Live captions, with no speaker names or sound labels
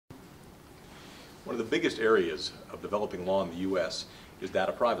One of the biggest areas of developing law in the U.S. is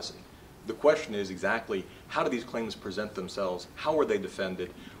data privacy. The question is exactly how do these claims present themselves, how are they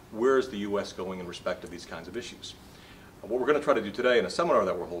defended, where is the U.S. going in respect of these kinds of issues. What we're going to try to do today in a seminar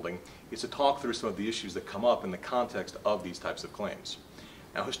that we're holding is to talk through some of the issues that come up in the context of these types of claims.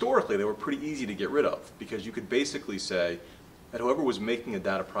 Now historically they were pretty easy to get rid of because you could basically say that whoever was making a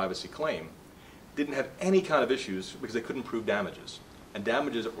data privacy claim didn't have any kind of issues because they couldn't prove damages. And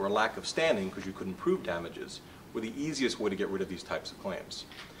damages or a lack of standing because you couldn't prove damages were the easiest way to get rid of these types of claims.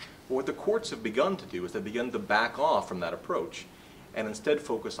 But what the courts have begun to do is they've begun to back off from that approach and instead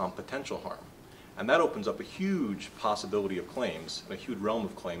focus on potential harm. And that opens up a huge possibility of claims and a huge realm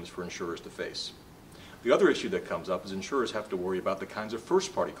of claims for insurers to face. The other issue that comes up is insurers have to worry about the kinds of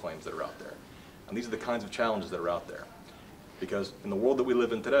first-party claims that are out there. And these are the kinds of challenges that are out there. Because in the world that we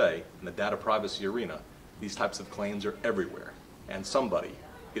live in today, in the data privacy arena, these types of claims are everywhere. And somebody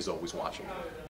is always watching.